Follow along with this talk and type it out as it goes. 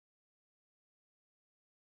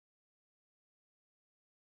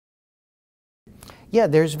Yeah,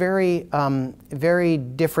 there's very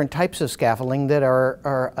different types of scaffolding that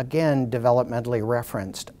are again, developmentally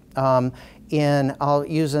referenced. I'll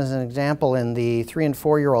use as an example, in the 3- and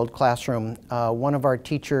 4-year-old classroom, one of our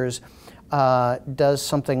teachers does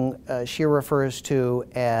something she refers to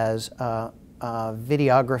as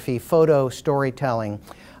videography, photo storytelling.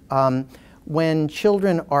 When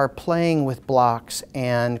children are playing with blocks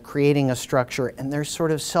and creating a structure, and they're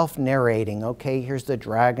sort of self-narrating, okay, here's the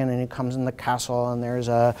dragon and he comes in the castle, and there's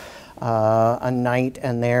a knight,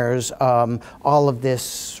 and there's all of this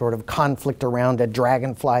sort of conflict around a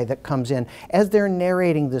dragonfly that comes in. As they're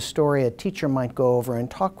narrating the story, a teacher might go over and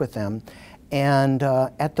talk with them. And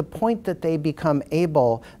at the point that they become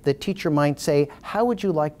able, the teacher might say, how would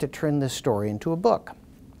you like to turn this story into a book?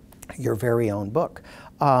 Your very own book.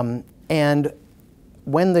 And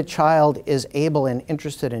when the child is able and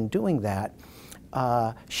interested in doing that,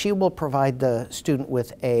 she will provide the student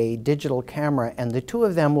with a digital camera, and the two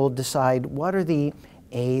of them will decide what are the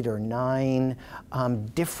 8 or 9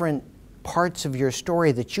 different parts of your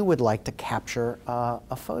story that you would like to capture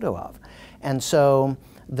a photo of. And so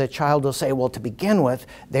the child will say, well, to begin with,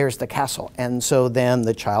 there's the castle. And so then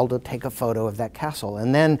the child will take a photo of that castle.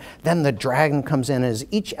 And then the dragon comes in. As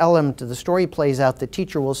each element of the story plays out, the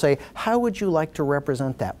teacher will say, how would you like to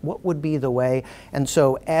represent that? What would be the way? And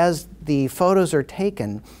so as the photos are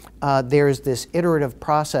taken, there's this iterative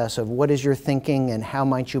process of what is your thinking and how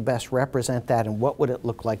might you best represent that and what would it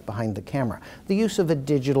look like behind the camera. The use of a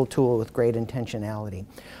digital tool with great intentionality.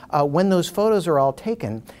 When those photos are all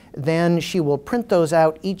taken, then she will print those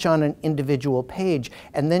out each on an individual page,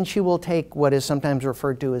 and then she will take what is sometimes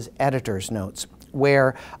referred to as editor's notes,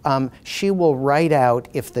 where she will write out,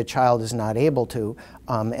 if the child is not able to,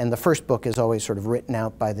 and the first book is always sort of written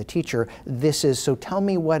out by the teacher, so tell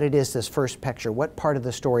me what it is, this first picture, what part of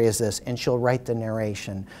the story is this? And she'll write the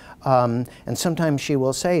narration. And sometimes she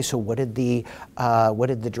will say, so what did the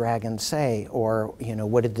dragon say? Or, you know,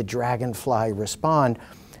 what did the dragonfly respond?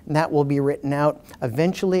 And that will be written out.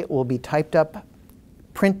 Eventually it will be typed up,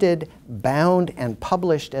 printed, bound, and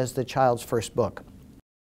published as the child's first book.